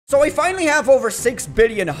So we finally have over 6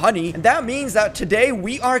 billion honey, and that means that today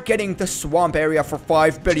we are getting the swamp area for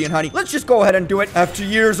 5 billion honey. Let's just go ahead and do it. After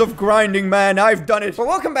years of grinding, man, I've done it. But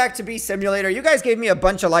welcome back to Bee Simulator. You guys gave me a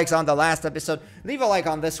bunch of likes on the last episode. Leave a like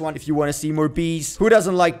on this one if you want to see more bees. Who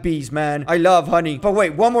doesn't like bees, man? I love honey. But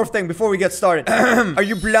wait, one more thing before we get started. Are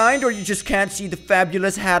you blind or you just can't see the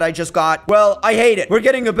fabulous hat I just got? Well, I hate it. We're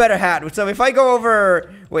getting a better hat. So if I go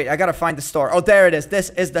over... Wait, I gotta find the store. Oh, there it is. This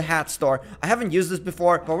is the hat store. I haven't used this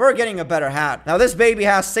before, but we're getting a better hat. Now, this baby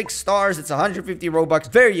has 6 stars. It's 150 Robux.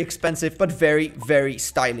 Very expensive, but very, very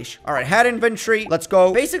stylish. All right, hat inventory. Let's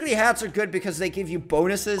go. Basically, hats are good because they give you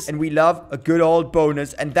bonuses, and we love a good old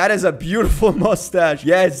bonus, and that is a beautiful mustache.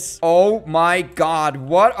 Yes. Oh, my God.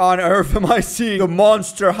 What on earth am I seeing? The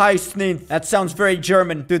monster heist nymph. That sounds very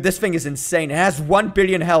German. Dude, this thing is insane. It has 1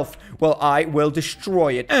 billion health. Well, I will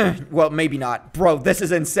destroy it. Well, maybe not. Bro, this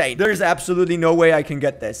is insane. There's absolutely no way I can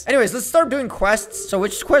get this. Anyways, let's start doing quests. So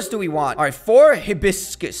which quest do we want? All right, 4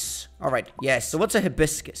 hibiscus. All right, yes. So what's a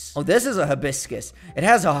hibiscus? Oh, this is a hibiscus. It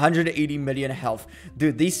has 180 million health.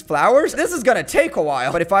 Dude, these flowers, this is gonna take a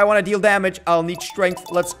while. But if I want to deal damage, I'll need strength.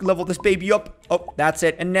 Let's level this baby up. Oh, that's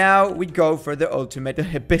it. And now we go for the ultimate, the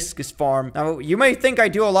hibiscus farm. Now, you may think I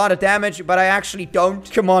do a lot of damage, but I actually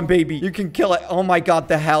don't. Come on, baby. You can kill it. Oh my God,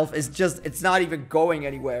 the health is just, it's not even going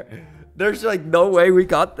anywhere. There's like no way we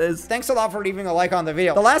got this. Thanks a lot for leaving a like on the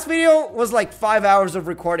video. The last video was like 5 hours of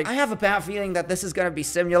recording. I have a bad feeling that this is gonna be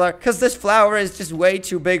similar because this flower is just way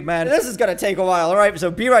too big, man. This is gonna take a while. All right,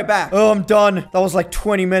 so be right back. Oh, I'm done. That was like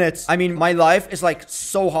 20 minutes. I mean, my life is like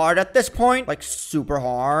so hard at this point, like super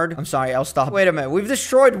hard. I'm sorry, I'll stop. Wait a minute. We've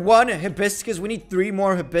destroyed 1 hibiscus. We need 3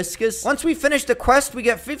 more hibiscus. Once we finish the quest, we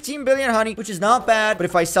get 15 billion honey, which is not bad. But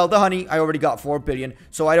if I sell the honey, I already got 4 billion.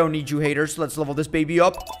 So I don't need you haters. Let's level this baby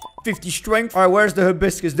up. 50 strength. All right, where's the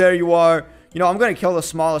hibiscus? There you are. You know, I'm gonna kill the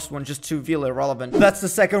smallest one just to feel irrelevant. That's the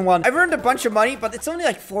second one. I've earned a bunch of money, but it's only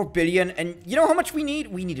like 4 billion. And you know how much we need?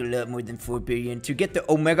 We need a lot more than 4 billion. To get the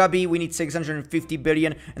Omega Bee, we need 650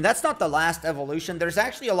 billion. And that's not the last evolution. There's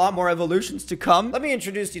actually a lot more evolutions to come. Let me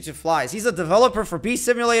introduce you to Flies. He's a developer for Bee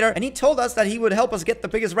Simulator, and he told us that he would help us get the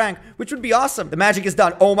biggest rank, which would be awesome. The magic is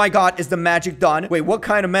done. Oh my God, is the magic done? Wait, what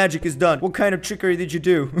kind of magic is done? What kind of trickery did you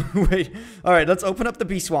do? Wait. All right, let's open up the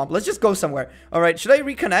Bee Swamp. Let's just go somewhere. All right, should I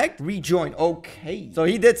reconnect? Rejoin. Okay. So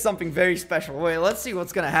he did something very special. Wait, let's see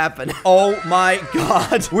what's gonna happen. Oh my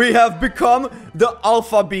God. We have become the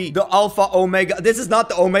Alpha Bee. The Alpha Omega. This is not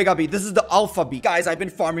the Omega Bee. This is the Alpha Bee. Guys, I've been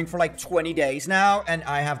farming for like 20 days now, and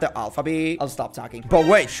I have the Alpha Bee. I'll stop talking. But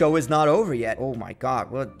wait, show is not over yet. Oh my God.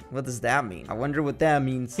 What does that mean? I wonder what that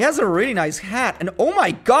means. He has a really nice hat. And oh my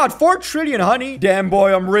God, 4 trillion honey. Damn,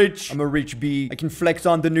 boy, I'm rich. I'm a rich bee. I can flex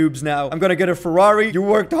on the noobs now. I'm gonna get a Ferrari. You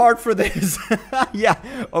worked hard for this. Yeah.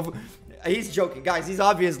 He's joking, guys. He's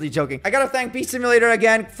obviously joking. I gotta thank Bee Simulator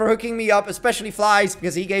again for hooking me up, especially Flies,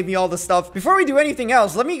 because he gave me all the stuff. Before we do anything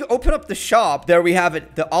else, let me open up the shop. There we have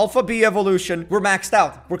it. The Alpha Bee evolution. We're maxed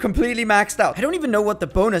out. We're completely maxed out. I don't even know what the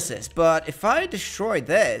bonus is, but if I destroy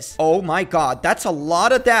this, oh my God, that's a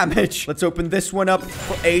lot of damage. Let's open this one up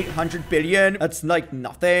for 800 billion. That's like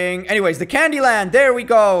nothing. Anyways, the Candyland. There we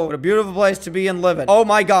go. What a beautiful place to be and live in. Oh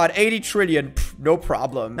my God, 80 trillion. Pff, no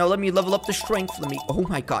problem. Now let me level up the strength. Oh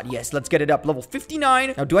my God, yes. Let's get it up. Level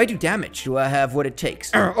 59. Now, do I do damage? Do I have what it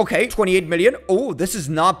takes? Okay, 28 million. Oh, this is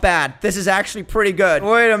not bad. This is actually pretty good.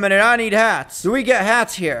 Wait a minute. I need hats. Do we get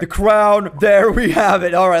hats here? The crown. There we have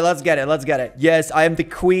it. All right, let's get it. Let's get it. Yes, I am the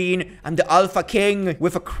queen. I'm the Alpha King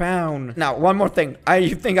with a crown. Now, one more thing.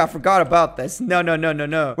 You think I forgot about this? No.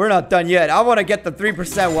 We're not done yet. I want to get the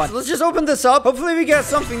 3% one. So let's just open this up. Hopefully, we get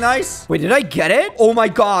something nice. Wait, did I get it? Oh my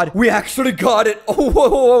God. We actually got it. Oh, whoa.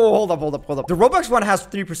 Hold up. The Robux one has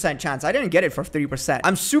 3% chance. I didn't get it for 3%.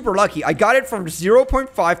 I'm super lucky. I got it from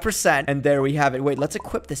 0.5%. And there we have it. Wait, let's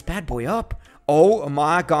equip this bad boy up. Oh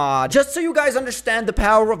my God. Just so you guys understand the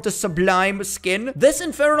power of the Sublime skin, this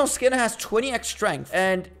Infernal skin has 20x strength.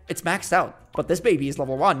 And it's maxed out. But this baby is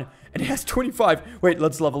level 1. And it has 25. Wait,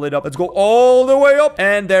 let's level it up. Let's go all the way up.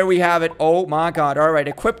 And there we have it. Oh my God. All right,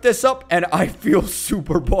 equip this up. And I feel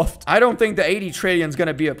super buffed. I don't think the 80 trillion is going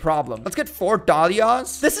to be a problem. Let's get 4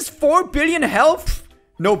 Dahlias. This is 4 billion health.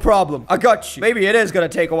 No problem. I got you. Maybe it is gonna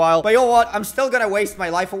take a while. But you know what? I'm still gonna waste my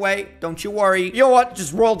life away. Don't you worry. You know what?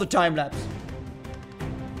 Just roll the time lapse.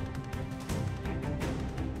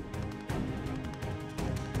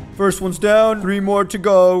 First one's down. 3 more to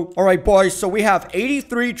go. All right, boys. So we have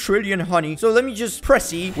 83 trillion honey. So let me just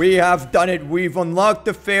press E. We have done it. We've unlocked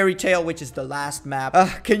the fairy tale, which is the last map.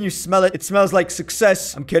 Can you smell it? It smells like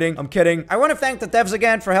success. I'm kidding. I want to thank the devs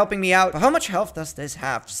again for helping me out. But how much health does this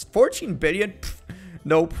have? 14 billion? Pfft.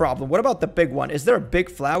 No problem. What about the big one? Is there a big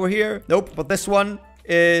flower here? Nope. But this one,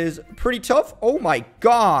 is pretty tough. Oh my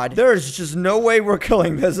god. There's just no way we're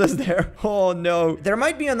killing this, is there? Oh no. There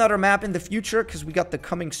might be another map in the future because we got the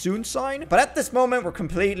coming soon sign. But at this moment, we're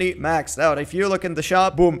completely maxed out. If you look in the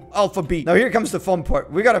shop, boom, Alpha B. Now here comes the fun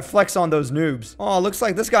part. We gotta flex on those noobs. Oh, looks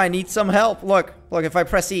like this guy needs some help. Look, if I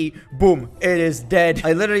press E, boom, it is dead.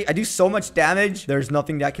 I do so much damage. There's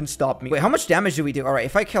nothing that can stop me. Wait, how much damage do we do? All right,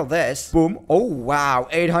 if I kill this, boom. Oh, wow.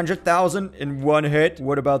 800,000 in one hit.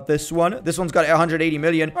 What about this one? This one's got 180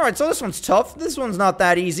 million. All right, so this one's tough. This one's not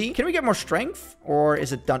that easy. Can we get more strength? Or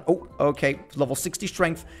is it done? Oh, okay. Level 60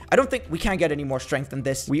 strength. I don't think we can get any more strength than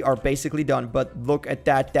this. We are basically done, but look at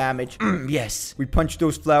that damage. Yes. We punched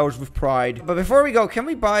those flowers with pride. But before we go, can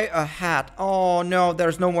we buy a hat? Oh, no,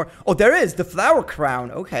 there's no more. Oh, there is the flower crown.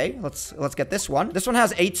 Okay, let's get this one. This one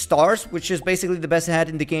has 8 stars, which is basically the best hat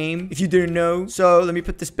in the game, if you didn't know. So let me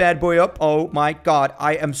put this bad boy up. Oh my god,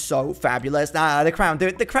 I am so fabulous. Nah, the crown,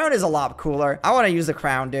 dude. The crown is a lot cooler. I want to use the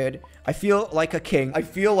crown, dude. I feel like a king. I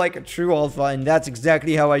feel like a true alpha, and that's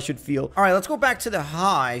exactly how I should feel. All right, let's go back to the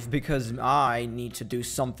hive because I need to do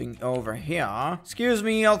something over here. Excuse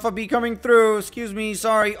me, Alpha B coming through. Excuse me,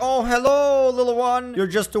 sorry. Oh, hello, little one. You're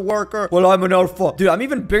just a worker. Well, I'm an alpha. Dude, I'm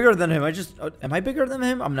even bigger than him. Am I bigger than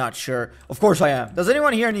him? I'm not sure. Of course I am. Does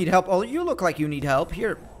anyone here need help? Oh, you look like you need help.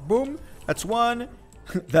 Here, boom. That's 1.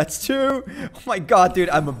 That's 2. Oh my god, dude,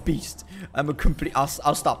 I'm a beast. I'm a complete... I'll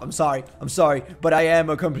stop. I'm sorry. But I am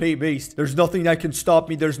a complete beast. There's nothing that can stop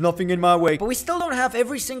me. There's nothing in my way. But we still don't have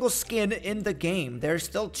every single skin in the game. There's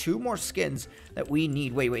still 2 more skins that we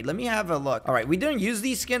need. Wait. Let me have a look. All right. We didn't use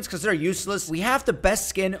these skins because they're useless. We have the best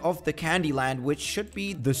skin of the Candyland, which should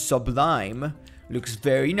be the Sublime. Looks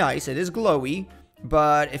very nice. It is glowy.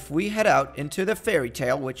 But if we head out into the fairy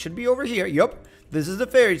tale, which should be over here. Yup. This is the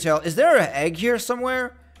fairy tale. Is there an egg here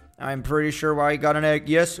somewhere? I'm pretty sure I got an egg.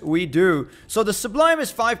 Yes, we do. So the Sublime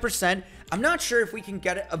is 5%. I'm not sure if we can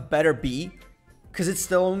get a better bee because it's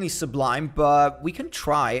still only Sublime, but we can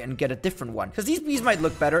try and get a different one because these bees might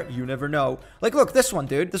look better. You never know. Like, look, this one,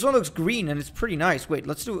 dude. This one looks green and it's pretty nice. Wait,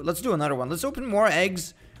 let's do another one. Let's open more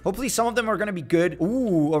eggs. Hopefully some of them are going to be good.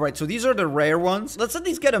 Ooh, all right. So these are the rare ones. Let's at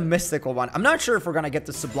least get a mystical one. I'm not sure if we're going to get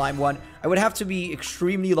the Sublime one. I would have to be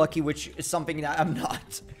extremely lucky, which is something that I'm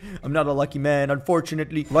not. I'm not a lucky man,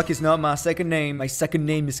 unfortunately. Luck is not my second name. My second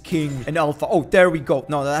name is King and Alpha. Oh, there we go.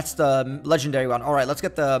 No, that's the legendary one. All right, let's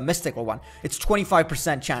get the mystical one. It's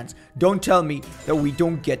 25% chance. Don't tell me that we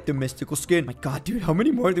don't get the mystical skin. My god, dude, how many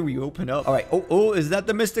more do we open up? All right. Oh, is that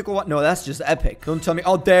the mystical one? No, that's just epic. Don't tell me.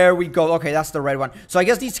 Oh, there we go. Okay, that's the red one. So I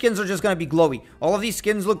guess these skins are just gonna be glowy. All of these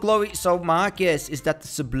skins look glowy, so my guess is that the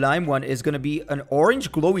Sublime one is gonna be an orange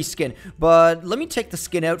glowy skin. But let me take the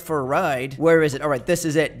skin out for a ride. Where is it? All right, this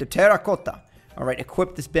is it, the terracotta. All right,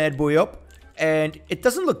 equip this bad boy up, and it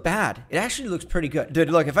doesn't look bad. It actually looks pretty good. Dude,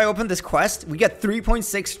 look, if I open this quest, we get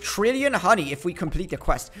 3.6 trillion honey if we complete the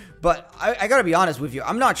quest. But I gotta be honest with you,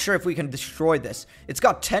 I'm not sure if we can destroy this. It's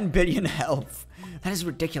got 10 billion health. That is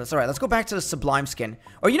ridiculous. All right, let's go back to the Sublime skin.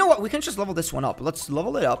 Or you know what? We can just level this one up. Let's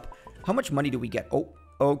level it up. How much money do we get? Oh,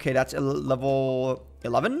 okay. That's level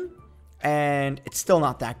 11. And it's still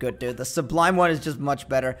not that good, dude. The Sublime one is just much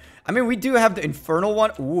better. I mean, we do have the Infernal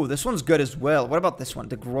one. Ooh, this one's good as well. What about this one?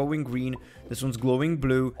 The Glowing Green. This one's Glowing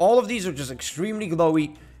Blue. All of these are just extremely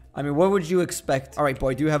glowy. I mean, what would you expect? All right,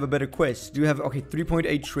 boy, do you have a better quest? Do you have... Okay,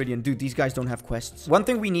 3.8 trillion. Dude, these guys don't have quests. One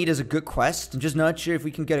thing we need is a good quest. I'm just not sure if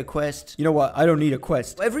we can get a quest. You know what? I don't need a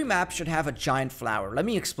quest. Every map should have a giant flower. Let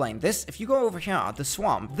me explain this. If you go over here, the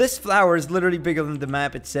swamp, this flower is literally bigger than the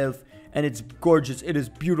map itself. And it's gorgeous. It is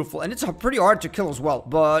beautiful. And it's pretty hard to kill as well.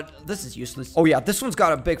 But this is useless. Oh, yeah. This one's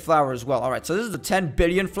got a big flower as well. All right. So this is the 10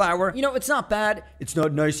 billion flower. You know, it's not bad. It's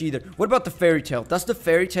not nice either. What about the fairy tale? Does the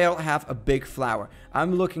fairy tale have a big flower?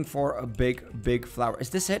 I'm looking for a big flower. Is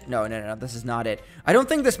this it? No. This is not it. I don't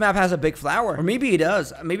think this map has a big flower. Or maybe it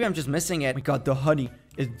does. Maybe I'm just missing it. Oh my god, the honey.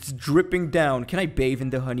 It's dripping down. Can I bathe in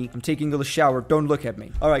the honey? I'm taking a shower. Don't look at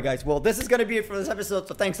me. All right, guys. Well, this is going to be it for this episode.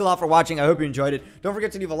 So thanks a lot for watching. I hope you enjoyed it. Don't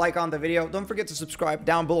forget to leave a like on the video. Don't forget to subscribe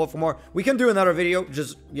down below for more. We can do another video.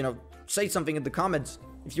 Just, you know, say something in the comments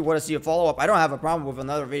if you want to see a follow-up. I don't have a problem with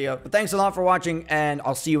another video. But thanks a lot for watching, and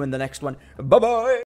I'll see you in the next one. Bye-bye.